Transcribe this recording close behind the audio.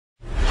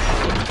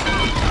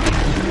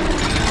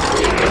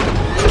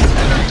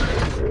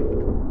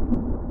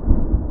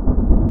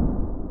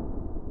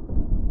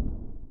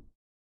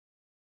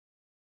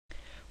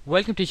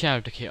Welcome to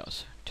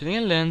Dr.Caos. Today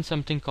I'll learn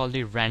something called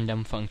the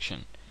random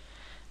function.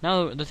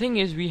 Now the thing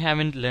is, we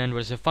haven't learned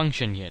what is a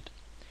function yet.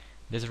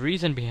 There's a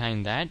reason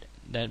behind that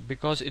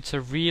because it's a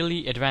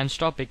really advanced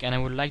topic and I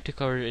would like to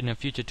cover it in a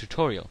future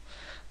tutorial.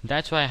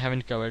 That's why I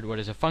haven't covered what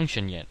is a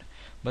function yet.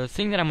 But the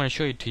thing that I'm going to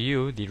show you to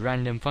you, the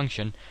random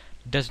function,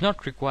 does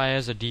not require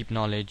a deep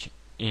knowledge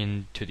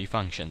into the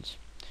functions.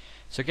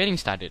 So getting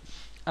started,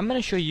 I'm going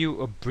to show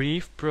you a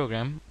brief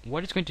program.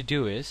 What it's going to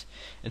do is,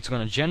 it's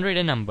going to generate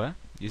a number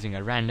using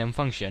a random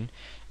function,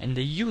 and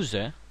the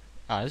user,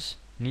 us,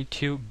 need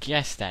to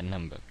guess that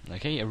number.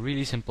 Okay, a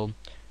really simple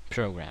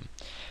program.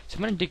 So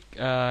I'm going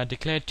to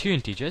declare two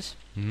integers,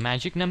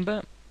 magic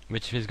number,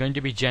 which is going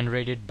to be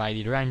generated by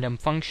the random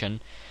function,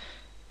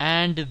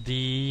 and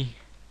the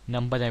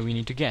number that we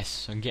need to guess.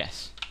 So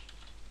guess.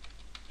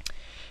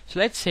 So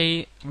let's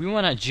say we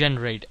want to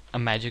generate a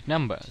magic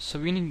number. So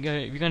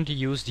we're going to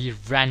use the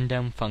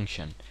random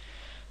function.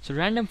 So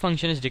random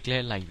function is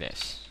declared like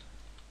this.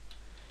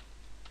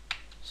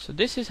 So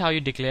this is how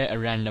you declare a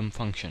random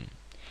function.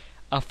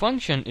 A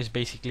function is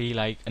basically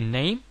like a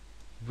name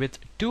with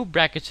two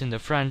brackets in the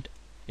front.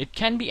 It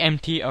can be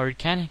empty or it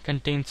can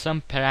contain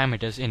some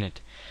parameters in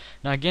it.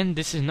 Now again,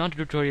 this is not a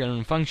tutorial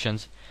on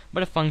functions,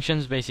 but a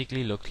functions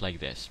basically looks like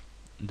this.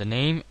 The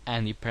name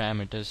and the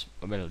parameters,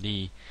 well,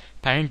 the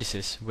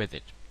parenthesis with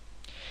it.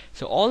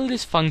 So all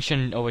this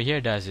function over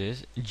here does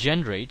is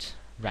generates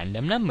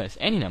random numbers,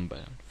 any number,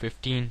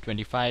 15,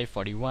 25,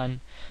 41,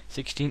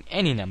 16,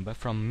 any number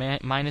from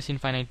minus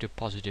infinite to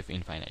positive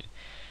infinite.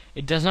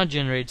 It does not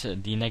generate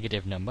the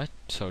negative number,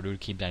 so do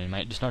keep that in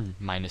mind. It's not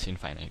minus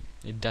infinite.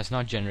 It does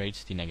not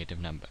generate the negative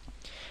number.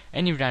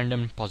 Any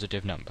random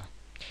positive number.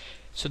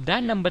 So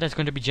that number that's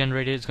going to be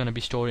generated is going to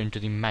be stored into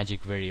the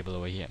magic variable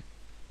over here.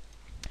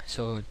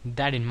 So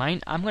that in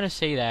mind, I'm going to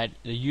say that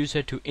the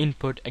user to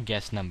input a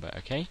guess number.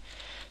 Okay,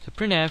 so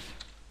printf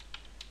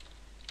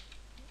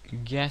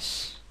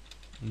guess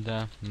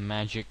the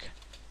magic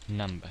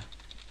number.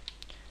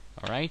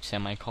 Alright,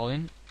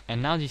 semicolon,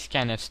 and now the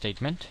scanf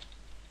statement.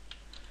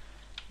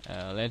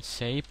 Let's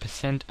say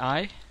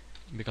 %i,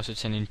 because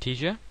it's an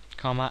integer,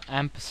 comma,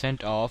 and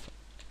 %of,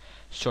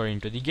 stored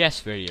into the guess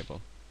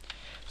variable.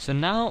 So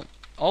now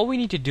all we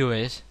need to do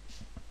is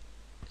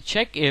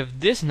check if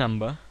this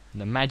number,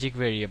 the magic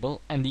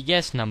variable, and the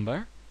guess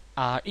number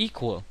are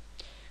equal.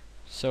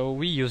 So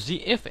we use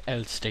the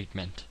if-else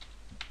statement.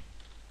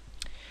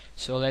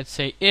 So let's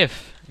say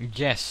if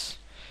guess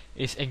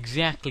is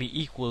exactly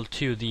equal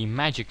to the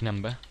magic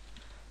number,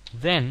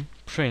 then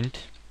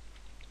print,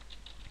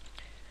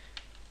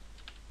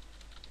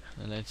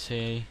 let's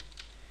say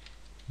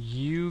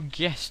you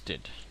guessed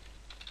it.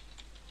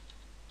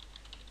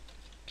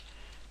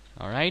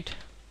 Alright,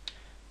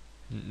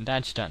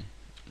 that's done.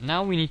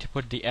 Now we need to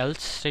put the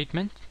else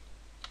statement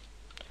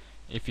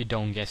if you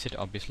don't guess it,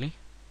 obviously.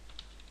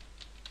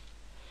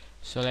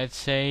 So let's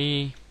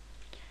say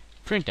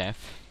printf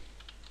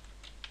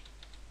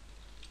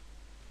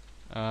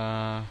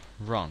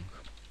wrong.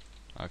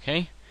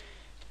 Okay,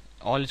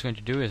 all it's going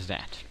to do is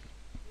that.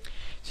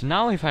 So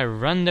now if I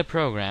run the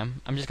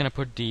program, I'm just going to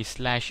put the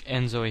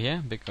 /ns over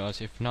here, because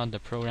if not, the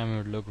program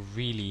would look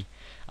really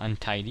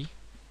untidy.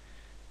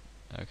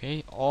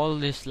 Okay, all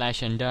this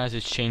 /n does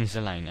is change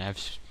the line.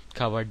 I've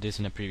covered this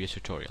in a previous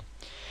tutorial.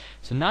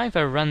 So now if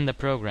I run the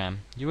program,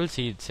 you will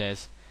see it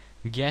says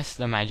guess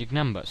the magic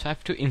number. So I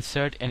have to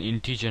insert an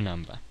integer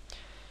number.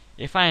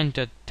 If I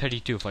enter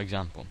 32, for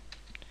example,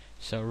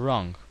 so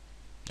wrong.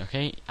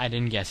 Okay, I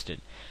didn't guess it.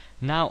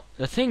 Now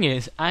the thing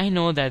is, I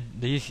know that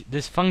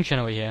this function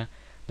over here,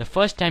 the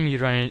first time you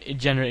run it, it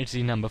generates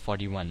the number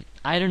 41.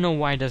 I don't know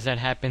why does that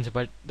happens,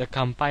 but the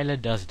compiler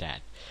does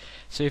that.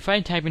 So if I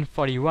type in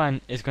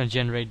 41, it's going to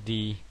generate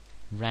the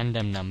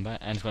random number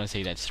and it's going to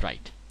say that's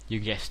right, you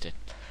guessed it.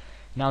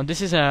 Now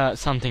this is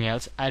something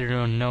else. I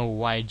don't know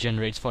why it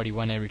generates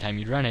 41 every time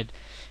you run it.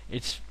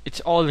 It's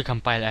all the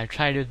compiler. I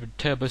tried it with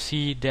Turbo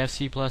C, Dev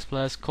C++,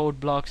 Code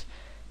Blocks.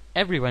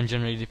 Everyone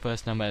generates the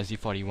first number as the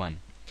 41.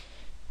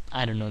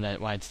 I don't know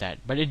why it's that,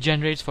 but it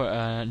generates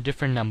for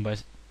different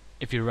numbers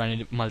if you run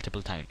it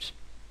multiple times.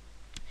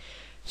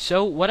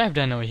 So what I've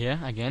done over here,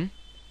 again,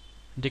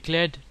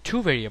 declared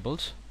two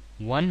variables,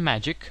 one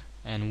magic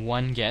and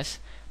one guess.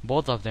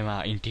 Both of them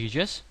are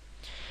integers.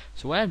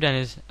 So what I've done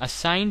is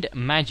assigned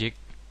magic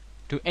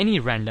to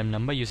any random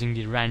number using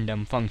the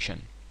random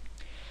function.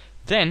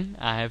 Then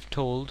I have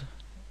told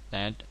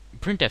that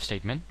printf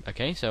statement,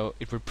 okay, so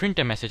it would print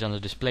a message on the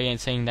display and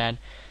saying that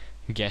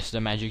guess the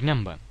magic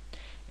number.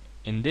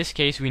 In this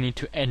case we need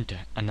to enter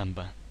a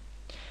number.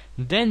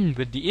 Then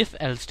with the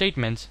if-else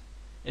statements,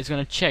 it's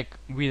going to check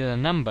whether the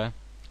number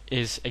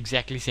is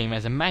exactly same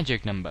as a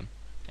magic number,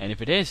 and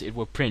if it is, it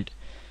will print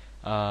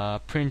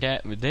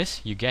with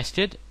this, you guessed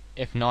it.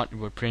 If not, it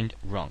will print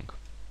wrong.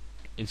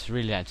 It's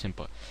really that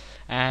simple.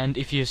 And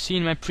if you've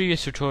seen my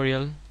previous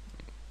tutorial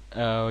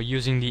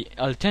using the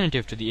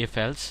alternative to the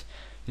if-else,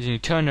 using a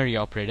ternary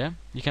operator,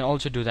 you can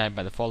also do that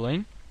by the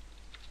following.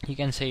 You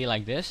can say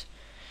like this: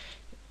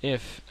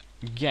 if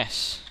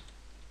guess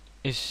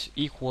is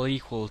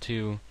equal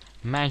to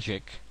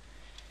magic,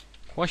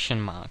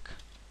 question mark,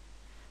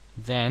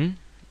 then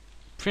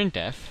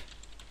printf,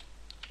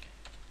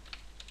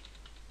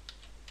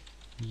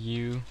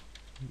 you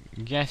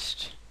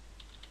guessed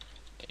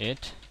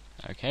it,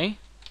 okay,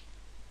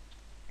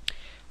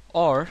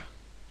 or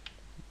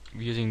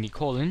using the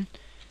colon,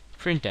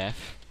 printf,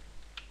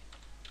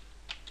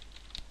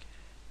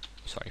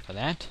 sorry for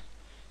that,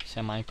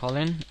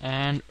 semicolon,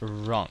 and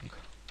wrong.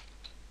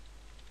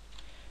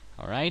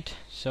 Alright,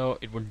 so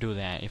it would do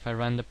that. If I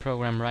run the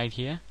program right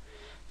here,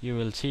 you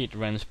will see it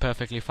runs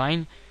perfectly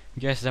fine.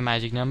 Guess the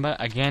magic number,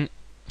 again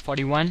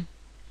 41,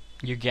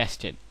 you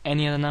guessed it.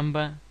 Any other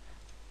number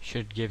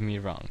should give me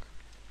wrong.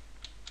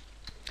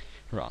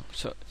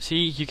 So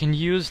see, you can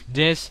use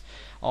this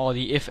or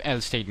the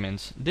if-else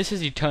statements. This is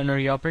the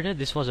ternary operator.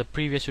 This was a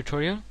previous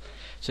tutorial,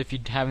 so if you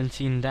haven't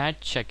seen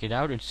that, check it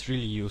out, it's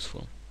really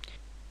useful.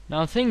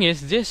 Now the thing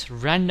is, this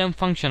random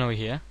function over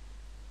here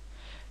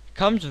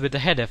comes with a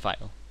header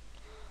file.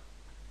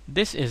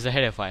 This is the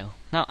header file.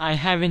 Now I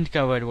haven't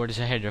covered what is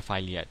a header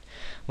file yet,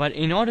 but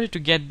in order to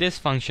get this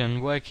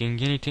function working,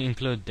 you need to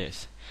include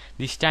this,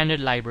 the standard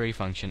library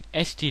function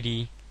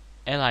Stdlib.h.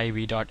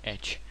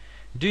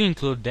 Do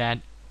include that.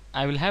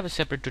 I will have a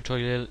separate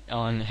tutorial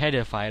on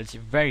header files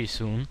very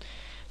soon,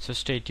 so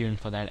stay tuned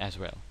for that as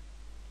well.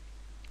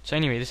 So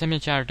anyway, this has been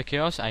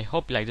Dr.Caos. I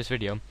hope you like this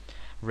video.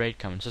 Rate,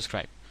 comment,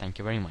 subscribe. Thank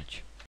you very much.